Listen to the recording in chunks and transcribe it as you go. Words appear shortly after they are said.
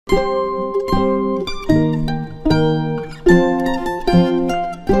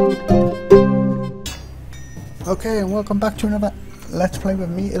welcome back to another Let's Play with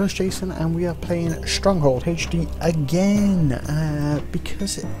me. It is Jason, and we are playing Stronghold HD again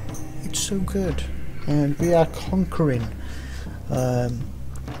because it's so good, and we are conquering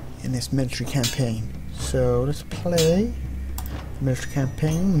in this military campaign. So let's play the military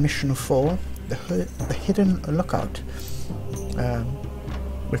campaign, Mission 4, the Hidden Lookout.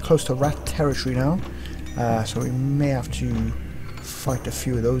 We're close to rat territory now, so we may have to fight a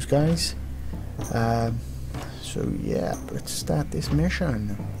few of those guys. So yeah, let's start this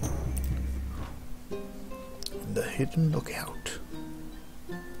mission. The Hidden Lookout.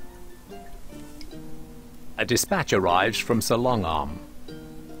 A dispatch arrives from Sir Longarm.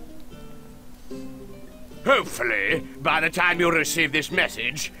 Hopefully, by the time you receive this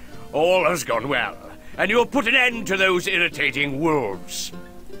message, all has gone well, and you have put an end to those irritating wolves.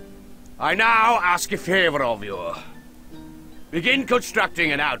 I now ask a favor of you. Begin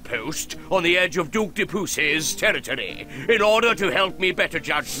constructing an outpost on the edge of Duke de Pousse's territory in order to help me better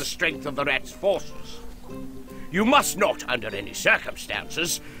judge the strength of the rat's forces. You must not, under any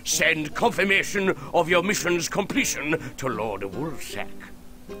circumstances, send confirmation of your mission's completion to Lord Wolfsack.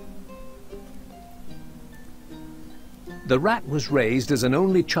 The rat was raised as an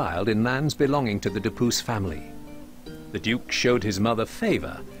only child in lands belonging to the de Pousse family. The Duke showed his mother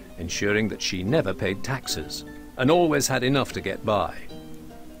favour, ensuring that she never paid taxes, and always had enough to get by.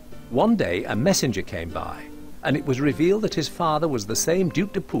 One day a messenger came by, and it was revealed that his father was the same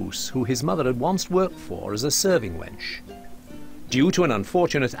Duke de Pousse who his mother had once worked for as a serving wench. Due to an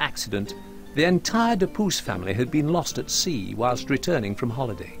unfortunate accident, the entire de Pousse family had been lost at sea whilst returning from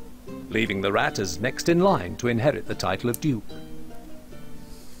holiday, leaving the rat as next in line to inherit the title of Duke.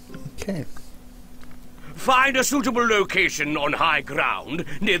 Okay. Find a suitable location on high ground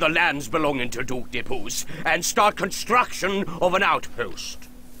near the lands belonging to Duke de Pousse and start construction of an outpost.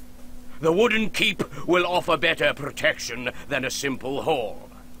 The wooden keep will offer better protection than a simple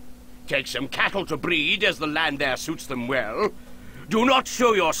hall. Take some cattle to breed as the land there suits them well. Do not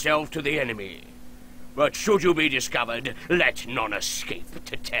show yourself to the enemy, but should you be discovered, let none escape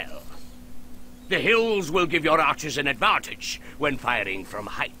to tell. The hills will give your archers an advantage when firing from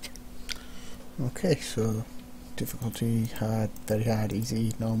height. Okay, so difficulty, hard, very hard,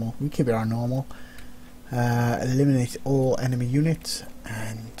 easy, normal. We keep it on normal. Eliminate all enemy units,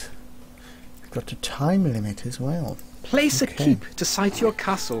 and we've got a time limit as well. Place a keep to site your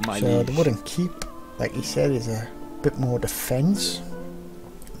castle, my liege. So the wooden keep, like he said, is a bit more defense.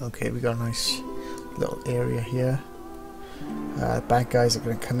 Okay, we got a nice little area here. Bad guys are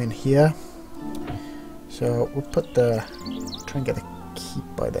going to come in here. So we'll put try and get the keep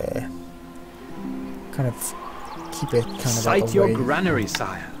by there. Kind of keep it kind of Site out of the your way. granary,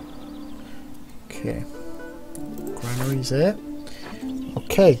 sire. Okay, granary's there.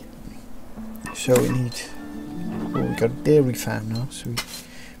 Okay, so we need. Oh, we got a dairy farm now, so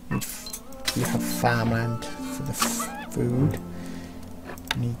we have farmland for the food.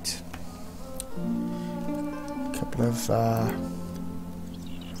 We need a couple of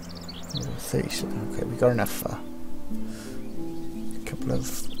 30. Okay, we got enough. A couple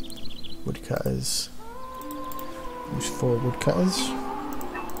of woodcutters. There's 4 woodcutters.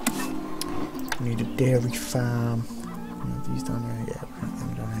 We need a dairy farm. These down here, yeah, we got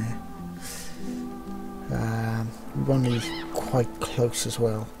them down here. We want to be quite close as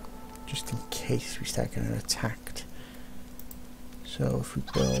well, just in case we start getting attacked. So if we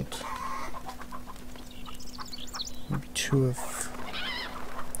build maybe two of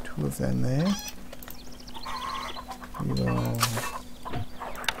them there, we will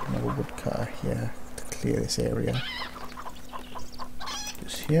another woodcutter here to clear this area.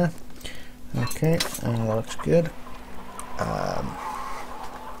 Just here. Okay, that looks good.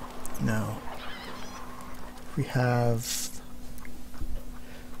 Now we have.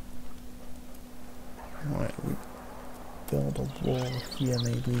 Right, we build a wall here,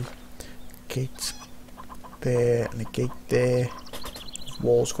 maybe. Gates there and a gate there.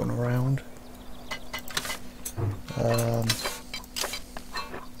 Walls going around.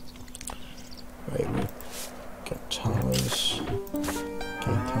 Right, we get towers,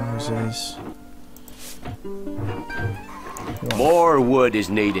 gatehouses. More wood is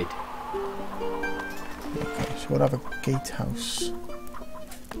needed. Okay, so we'll have a gatehouse.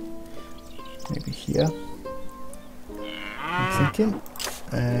 Maybe here. I'm thinking.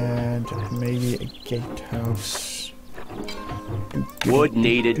 And maybe a gatehouse. Wood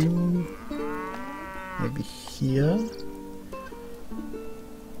needed. Maybe here.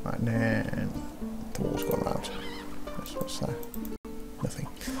 And then the walls go around. What's that? Nothing.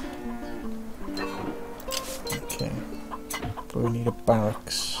 Okay. But we need a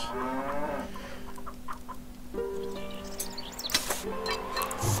barracks.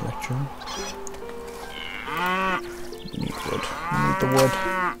 sure. We need wood. We need the wood.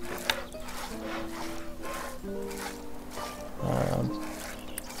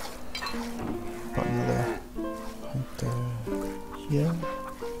 Put another hunter here.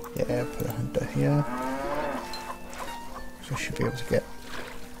 Yeah, put a hunter here. So I should be able to get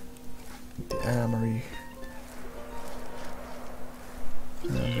the armory.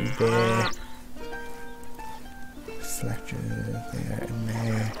 Armory there. Fletcher there and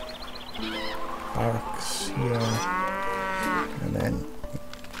there. Barracks here. And then a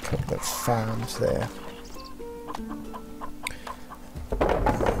couple of farms there.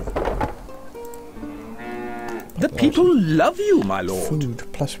 The people love you, my lord. Food,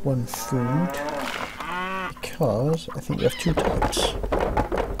 +1 food. Because I think you have 2 types.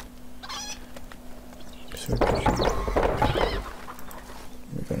 So we're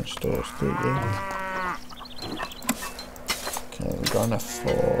going to store 38. Okay, we're going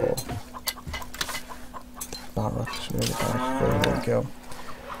for barracks. Where the barracks go? There we go.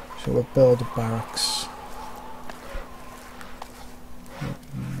 So we'll build a barracks.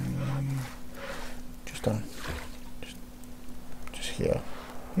 Just here.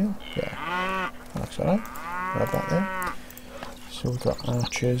 Yeah. That's alright. Grab that there. So we've got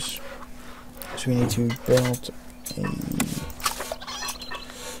archers. So we need to build a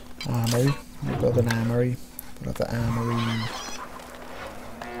armory. We'll build an armory. We'll have the armory.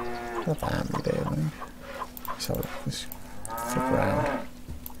 We'll have the armory there, man. Let's have a look. Let's flip around.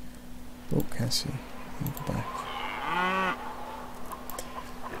 Oh, can't see. Go back.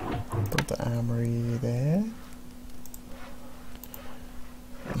 Build the armory there.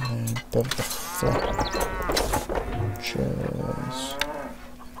 And then build the fletchers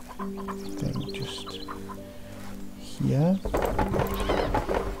thing just here.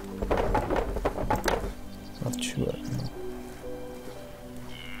 I'll have 2 of them.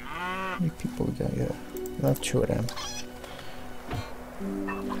 How many people we got here? I'll have 2 of them.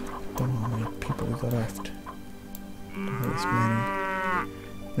 Don't know how many people we got left. Don't think it's many.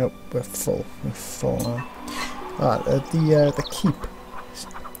 Nope, we're full. We're full now. The keep is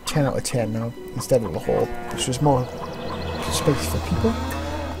 10 out of 10 now instead of the hall, which was more space for people.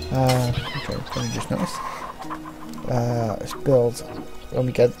 Which I probably just noticed. Let's build. When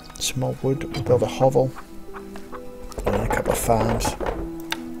we get some more wood, we'll build a hovel and then a couple of farms.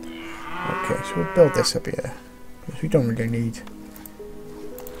 Okay, so we'll build this up here because we don't really need.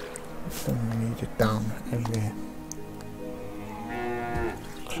 It down anywhere.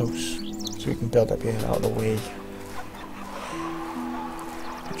 Close, so we can build up here out of the way,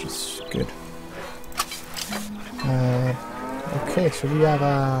 which is good. Okay, so we have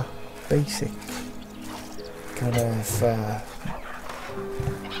our basic kind of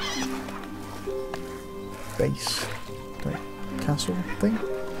base castle thing.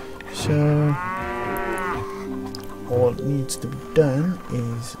 So all that needs to be done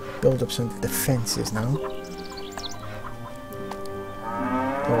is build up some defences now.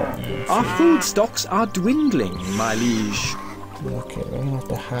 Our food stocks are dwindling, my liege. Okay, we're gonna have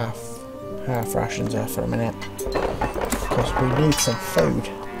to half rations there for a minute because we need some food.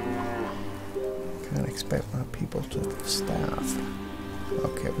 Can't expect our people to starve.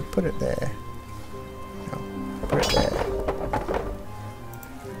 Okay, we put it there. No, put it there.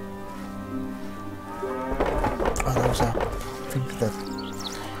 Oh, that was our thing for the.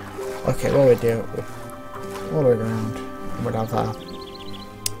 Okay, what we do? All the way around, and we'll have our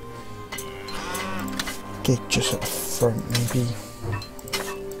gate just at the front, maybe.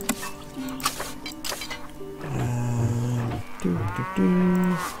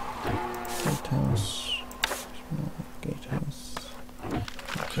 Gatehouse. Small gatehouse.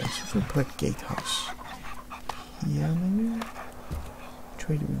 Okay, so if we put a gatehouse here, maybe. Which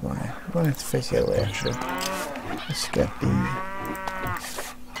way do we want it? We want it to face the other way, actually. Let's get the.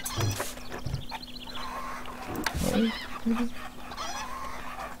 Maybe.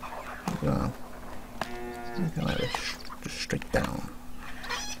 No. Something like this, just straight down.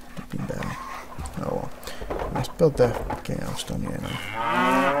 Looking down. Oh well. Let's build the gatehouse down here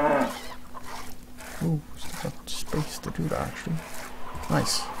now. Ooh, still got space to do that actually.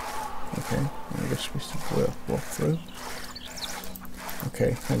 Nice. Okay, I guess we still walk through.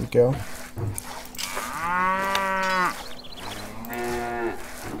 Okay, there we go.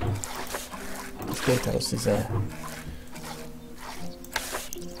 This gatehouse is not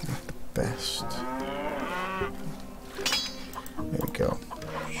the best. There we go.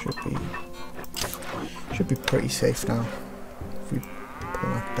 Should be pretty safe now. If we pull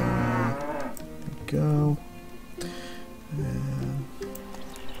that down, there we go.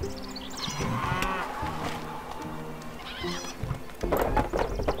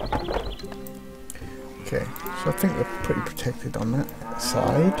 So I think we're pretty protected on that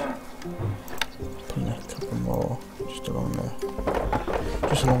side. Putting a couple more just along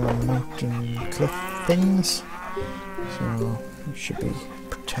the mountain cliff things. So we should be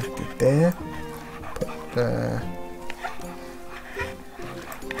protected there. Put them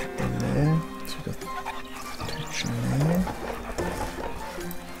there. So we've got protection there.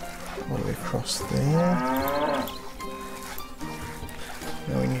 All the way across there.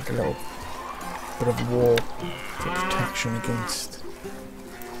 Now we need a little bit of wall for protection against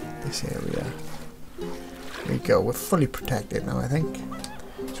this area. There we go, we're fully protected now, I think.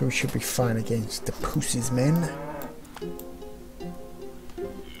 So we should be fine against the Puss's men.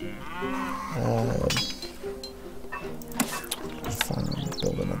 Farm,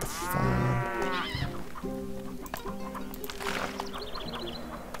 build another farm.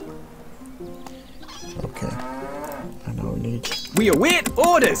 Okay. I know we need... We await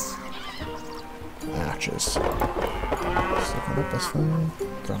orders! archers. Second up, that's fine.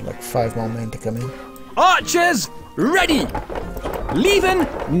 Got like 5 more men to come in. Archers, ready! Leaving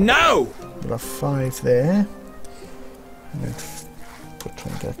now! We'll have 5 there. And then we'll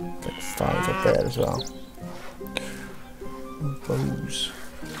try and get like 5 up there as well. And bows.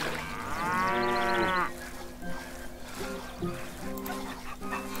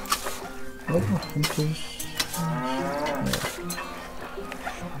 Oh, hunters.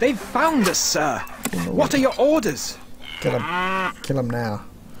 They've found us, sir. What are your orders? Kill them. Kill them now.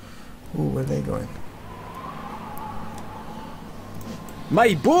 Ooh, where are they going?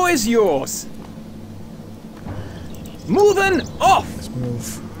 My bow is yours. Moving off. Let's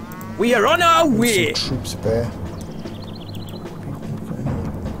move. We are on our way. Some troops up there.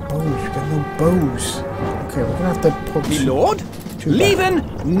 Bows. We've got no bows. Okay, we're gonna have to put. Me lord, leaving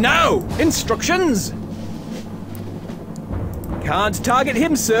now. Instructions. Can't target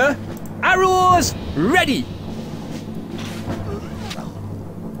him, sir. Arrows ready.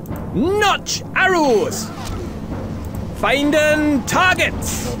 Notch arrows. Finding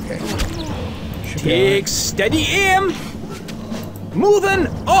targets. Okay. Take steady aim. Moving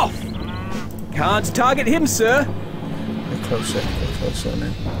off. Can't target him, sir. Get closer and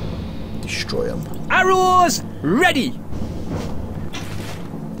then destroy them. Arrows ready.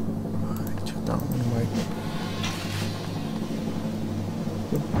 Took that one away.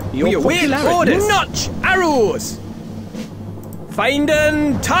 We await orders. Notch arrows.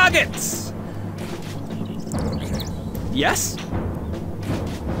 Finding targets. Okay. Yes.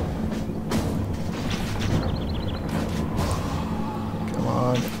 Come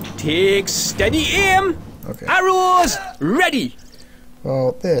on. Take steady aim. Okay. Arrows ready.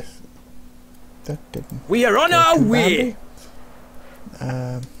 Well, that didn't. We are on go our too way.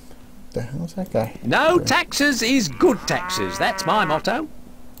 badly. The hell's that guy? No taxes is good taxes. That's my motto.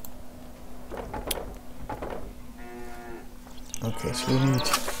 Okay, so we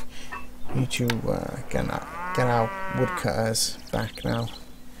need to get our woodcutters back now,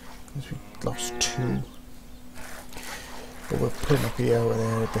 because we've lost 2. But we'll put them up here where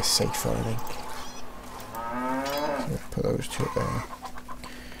they're a bit safer, I think. So we'll put those 2 there.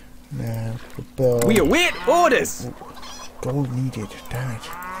 Now we'll build. We await orders. Gold needed. Damn it.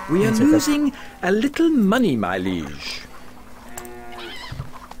 We are Needs like losing a little money, my liege.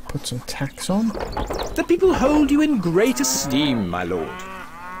 Put some tax on. The people hold you in great esteem, my lord.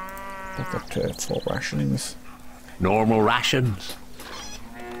 Back up to 4 rationings. Normal rations.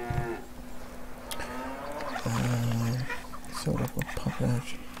 So that will pop out.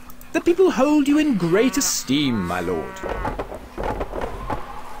 The people hold you in great esteem, my lord.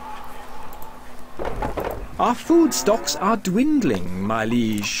 Our food stocks are dwindling, my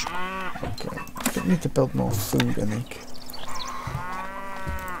liege. Okay. We need to build more food, I think.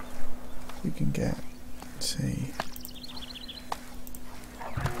 We can get, say,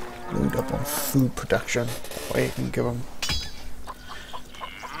 load up on food production. Or you can give them.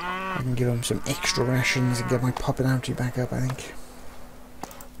 I can give them some extra rations and get my popularity back up, I think.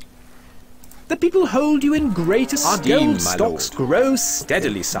 The people hold you in great esteem, Gold my stocks lord. Grow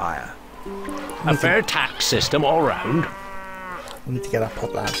steadily, sire. A fair tax system all round. We need to get our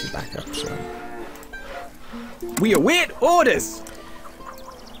popularity back up, so. We await orders.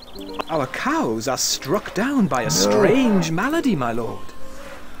 Our cows are struck down by a strange malady, my lord.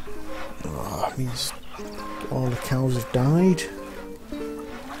 Oh, it means all the cows have died.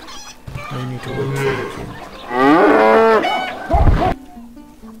 We need to wait for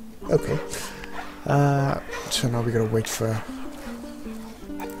it. Okay. So now we gotta wait for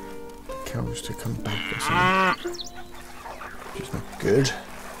cows to come back or something. Which is not good.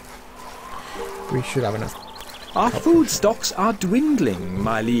 We should have enough. Our food stocks are dwindling,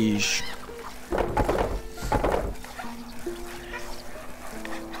 my liege.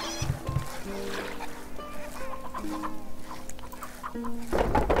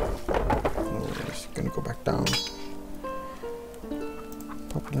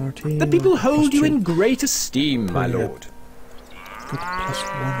 tail. The people hold you +2. in great esteem, my Brilliant. lord. Good, +1,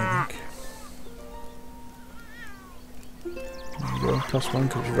 I think. There you go, +1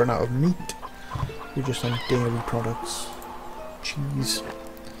 because we run out of meat. We're just on dairy products. Cheese.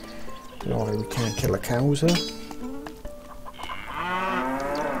 Oh, we can't kill the cows here.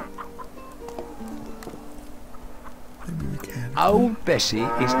 Maybe we can. Old Bessie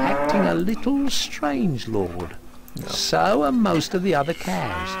is acting a little strange, Lord. No. So are most of the other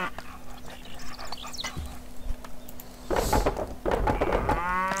cows.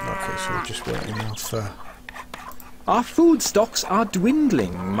 Okay, so we're just waiting now for... Our food stocks are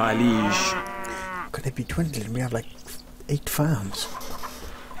dwindling, my liege. Could they be dwindling? We have like 8 farms.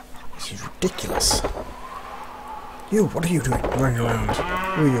 This is ridiculous. You, what are you doing running around?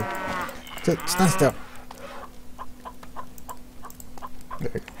 Who are you? Stand still.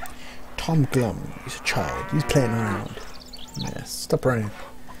 Look. Tom Glum, he's a child. He's playing around. Yes, stop running.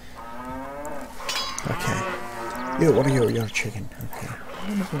 Okay. You, what are you? You're a chicken. Okay.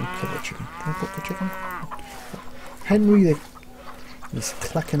 I'm not going to kill the chicken. Can I cook the chicken? Henry, he's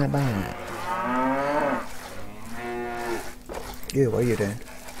clucking about. You, what are you doing?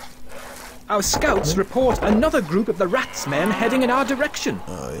 Our scouts report another group of the rats men heading in our direction.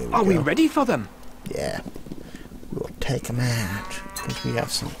 Oh, here we Are go. we ready for them? Yeah. We'll take them out because we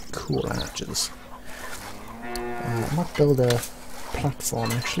have some cool archers. I might build a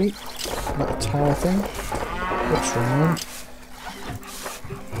platform actually. Not a tower thing. What's wrong?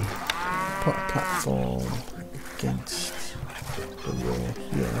 Put a platform against the wall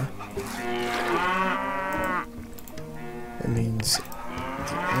here. It means the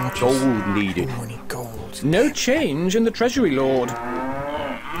archers... Gold needed. Oh, I need gold. No change in the treasury, lord.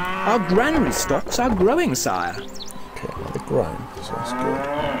 Our granary stocks are growing, sire. Okay, well, they're growing, so that's good.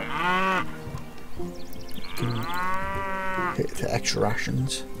 Can hit the extra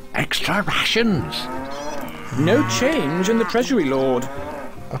rations. Extra rations. No change in the treasury, lord.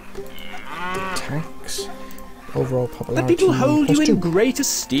 The tax. Overall The popularity. people hold you +2. in great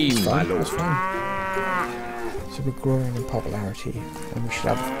esteem, That's my fine, lord. that's fine. So we're growing in popularity, and we should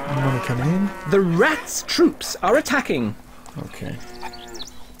have money coming in. The rats' troops are attacking. Okay,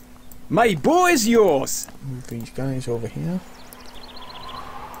 My bow is yours. move these guys over here.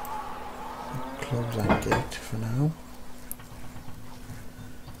 Close that gate for now.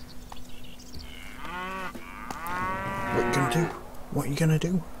 What you gonna do? What you gonna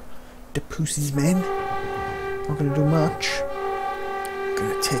do? The Pussy's men? Not gonna do much.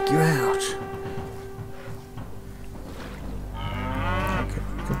 Gonna take you out. Okay,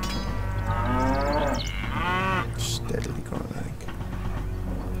 good. Steadily growing, I think.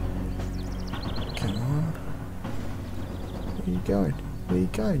 Come on. Where are you going? Where are you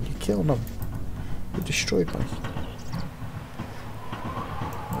going? You killed them. You destroyed me.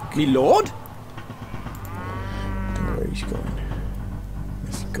 Me lord? Don't know where he's going.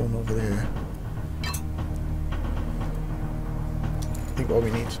 He's going over there. I think what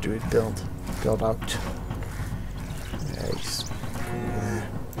we need to do is build out. Yeah, he's going over there.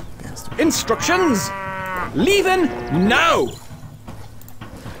 Bastard. Instructions! Leaving now!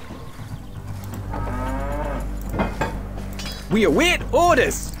 We await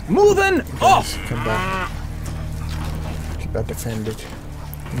orders! Moving off! Come back. Keep that defended.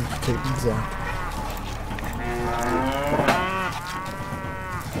 We need to take these out.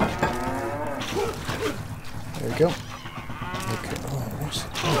 There we go. Okay. Oh, what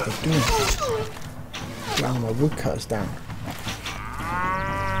are they doing? Ground my woodcutters down.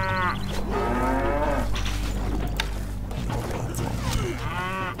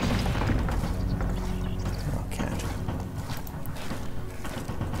 Oh, I can't.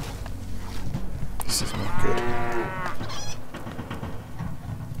 This is not good.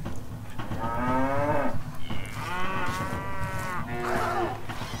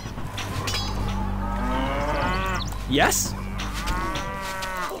 Yes?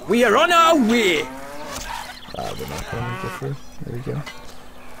 We are on our way! Ah, they're not going to make it through. There we go.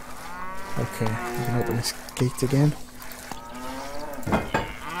 Okay, we can open this gate again.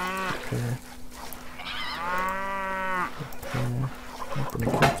 Okay. Open the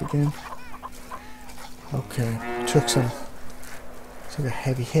gate again. Okay, took a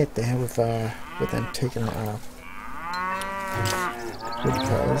heavy hit there with them taking out our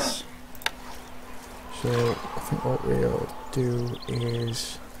woodcutters. So I think what we'll do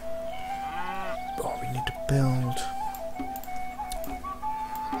is, oh, we need to build.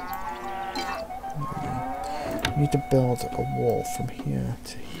 We need to build a wall from here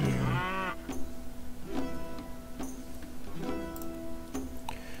to here.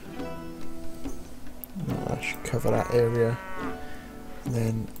 That should cover that area. And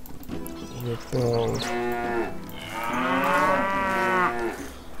then we'll build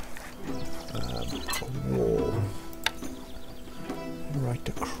a wall right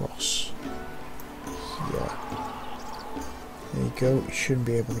across here. There you go, you shouldn't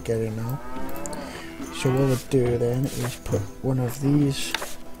be able to get in now. So what we'll do then is put one of these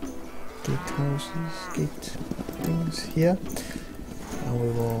gate things here, and we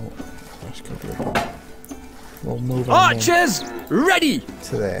will, let's go do it. We'll move on Archers, ready!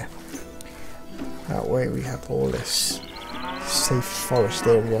 to there. That way we have all this safe forest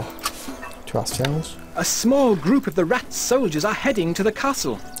area to ourselves. A small group of the rat soldiers are heading to the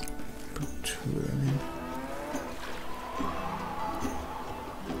castle. Put 2 of them in.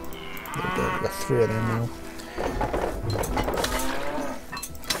 There we go, we've got 3 of them now.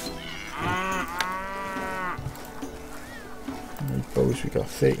 How many bows? We got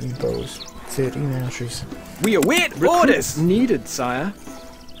 13 bows, 13 archers. We await orders needed, sire.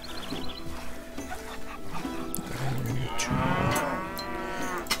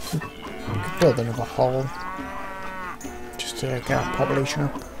 Build another hall just to get our population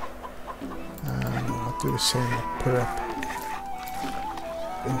up. I'll do the same, I'll put it up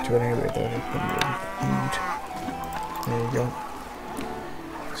into an area that I don't really need. There you go.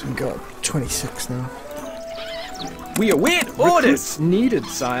 So we've got 26 now. We await orders needed,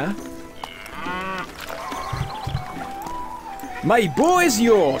 sire. My boy's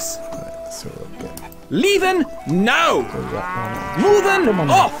yours. Right, so we'll get Leaving now. that Moving Come on.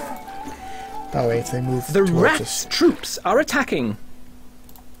 off. Oh wait, if they move The towards rat's us, troops are attacking.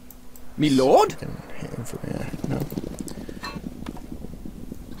 Me lord? I can hit him from here. No.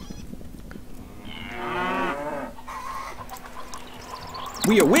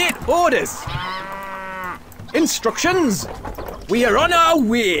 We await orders. Instructions. We are on our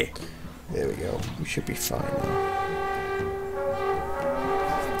way. There we go. We should be fine now.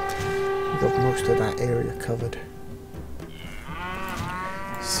 We've got most of that area covered.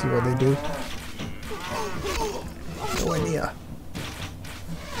 See what they do. Go in here.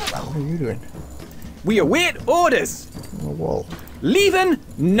 What are you doing? We await orders. On the wall. Leaving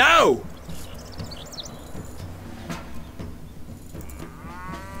now.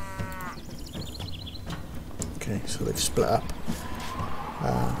 Okay, so they've split up.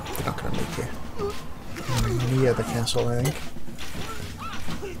 They're not going to make it near the castle, I think.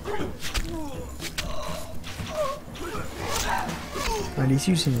 And he's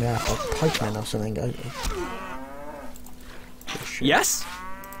using that a pikeman or something. Yes.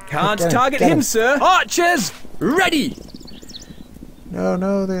 Can't Get him, target get him, him. sir. Archers, ready. No,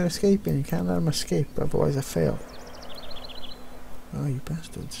 no, they're escaping. You can't let them escape, otherwise I fail. Oh, you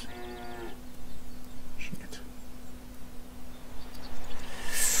bastards. Shit.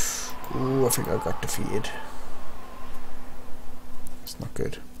 Ooh, I think I got defeated. It's not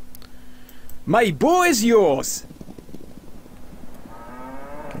good. My boy's yours.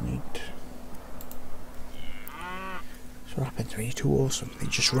 I need... That's what happens when you're too awesome. They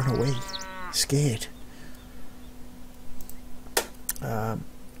just run away. Scared.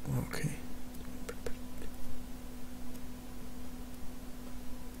 Okay.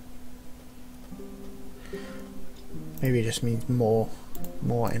 Maybe it just means more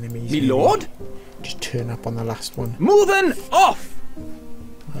enemies. Me lord? Just turn up on the last one. Moving off.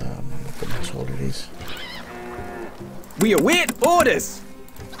 I think that's all it is. We await orders.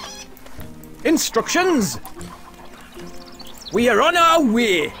 Instructions. We are on our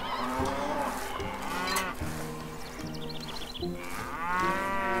way.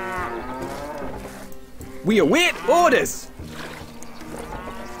 We await orders.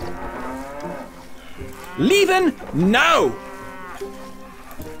 Leaving now.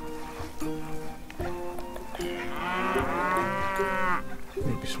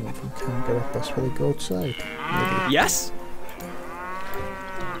 Maybe some of them can't get up, that's why they go outside. Maybe. Yes.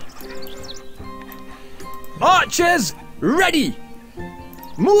 Archers, ready.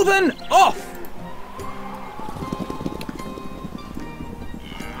 Moving off.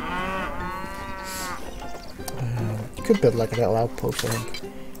 You could build like a little outpost, I think.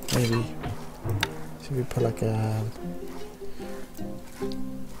 Maybe. So we put like a...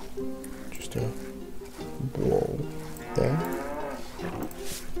 just a wall there.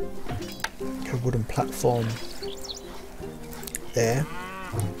 A wooden platform there.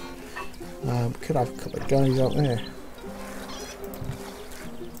 Could have a couple of guys out there.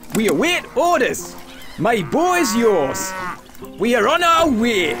 We await orders. My boy's yours. We are on our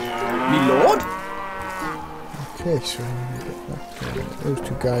way. Me lord? Okay, so those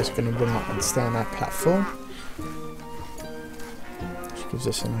two guys are going to run out and stay on that platform. Which gives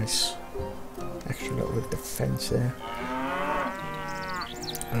us a nice extra little defense there.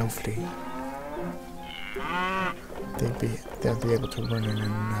 And hopefully they'll be able to run in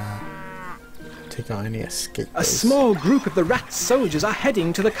and take out any escape. A small group of the rat soldiers are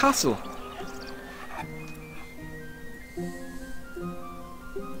heading to the castle.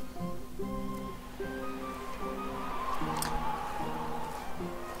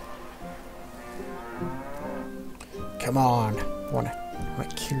 Come on, I wanna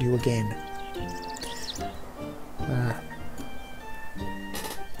kill you again.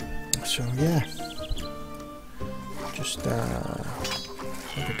 So yeah, just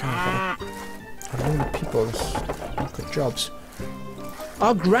every time a lot of people look at jobs.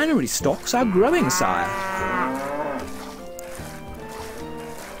 Our granary stocks are growing, sire.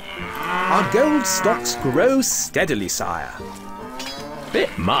 Our gold stocks grow steadily, sire.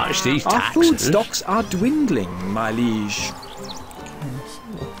 Bit much, these Our taxes. food stocks are dwindling, my liege.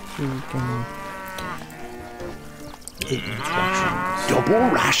 Double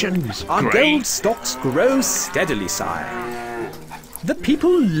rations. Our Great. gold stocks grow steadily, sire. The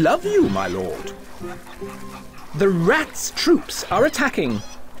people love you, my lord. The rats' troops are attacking.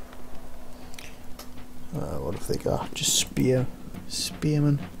 What have they got? Just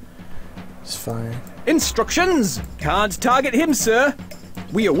spearmen. It's fine. Instructions! Can't target him, sir.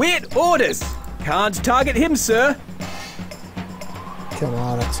 We await orders. Can't target him, sir. Come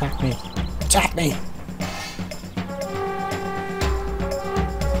on, attack me. Attack me!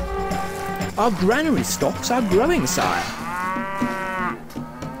 Our granary stocks are growing, sire.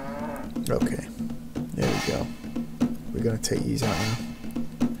 Okay. There we go. We're gonna take these out now.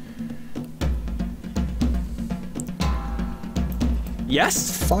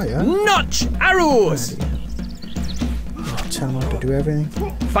 Yes? Fire? Notch arrows! Tell them how to do everything.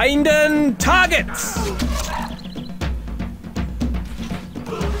 Finding targets!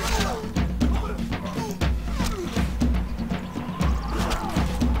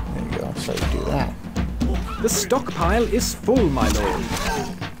 There you go. So you do that. The stockpile is full, my lord.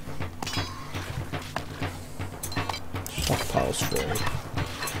 Stockpile's full.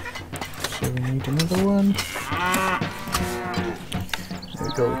 So we need another one. There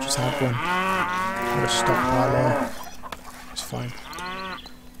we go. We just have one. Got a stockpile there. It's fine.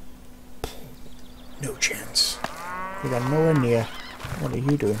 No chance. We got nowhere near. What are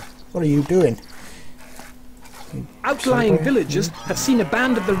you doing? What are you doing? Outlying Somewhere? villagers have seen a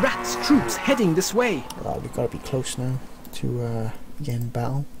band of the rats' troops heading this way. Well, we've got to be close now to the end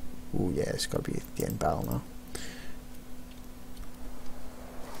battle. Oh yeah, it's got to be the end battle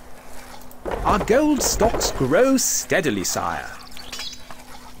now. Our gold stocks grow steadily, sire.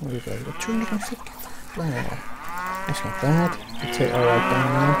 What have we got? We've got 250. Wow. That's not bad. We'll take our right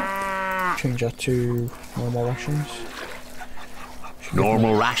down now. Change that to normal rations.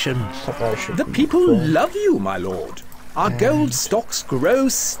 Normal rations. Popeye should The be people full. love you, my lord. Our gold stocks grow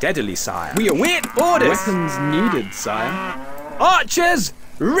steadily, sire. We await orders. Weapons needed, sire. Archers,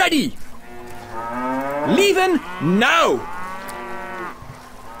 ready. Leaving now.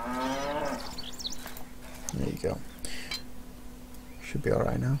 There you go. Should be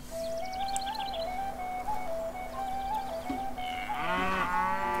alright now.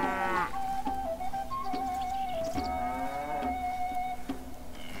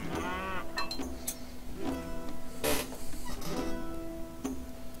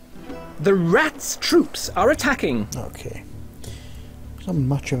 The rats' troops are attacking. Okay. It's not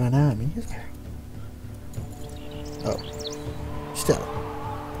much of an army, is there? Oh. Still.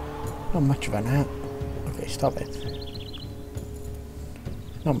 Not much of an army. Okay, stop it.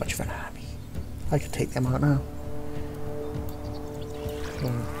 Not much of an army. I could take them out now.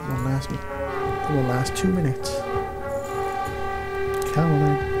 Won't last me. It won't last 2 minutes. Come on,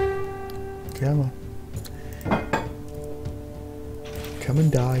 man. Come on. Come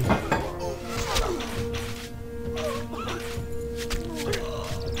and die.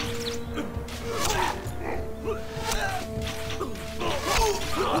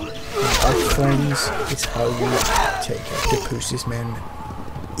 Our friends is how you take out Depous's men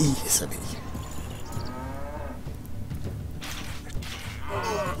easily.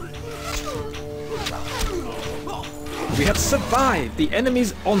 We have survived the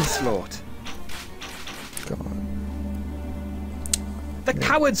enemy's onslaught. Come on. The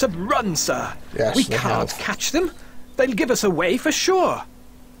cowards have run, sir. Yes, We they can't have. catch them. They'll give us away for sure.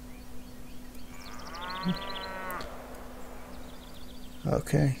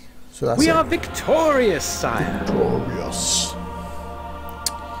 Okay. So that's We it. are victorious, sire. Glorious.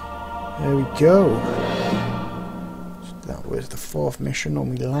 There we go. So that was the 4th mission, and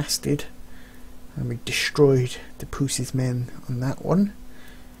we lasted. And we destroyed Depous's men on that one.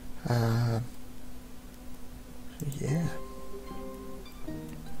 So yeah.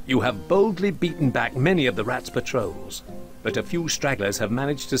 You have boldly beaten back many of the rats' patrols, but a few stragglers have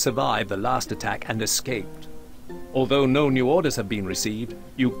managed to survive the last attack and escaped. Although no new orders have been received,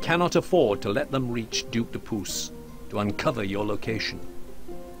 you cannot afford to let them reach Duke de Pouce to uncover your location.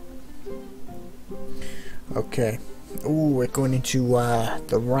 Okay. Oh, we're going into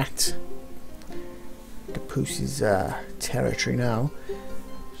the rat de Pouce's territory now.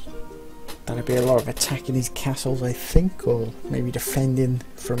 That'll be a lot of attacking his castles, I think, or maybe defending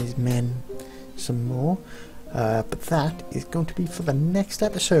from his men some more. But that is going to be for the next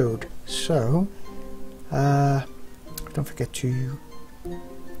episode. So, don't forget to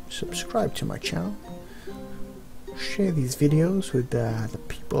subscribe to my channel. Share these videos with the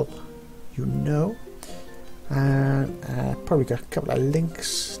people you know. And probably got a couple of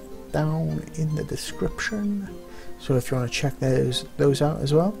links down in the description. So if you want to check those out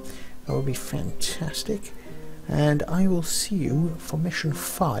as well, that would be fantastic. And I will see you for mission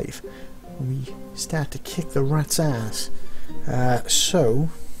 5 when we start to kick the rat's ass.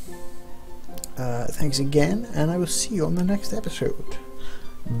 Thanks again, and I will see you on the next episode.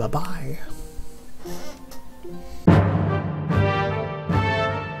 Bye bye.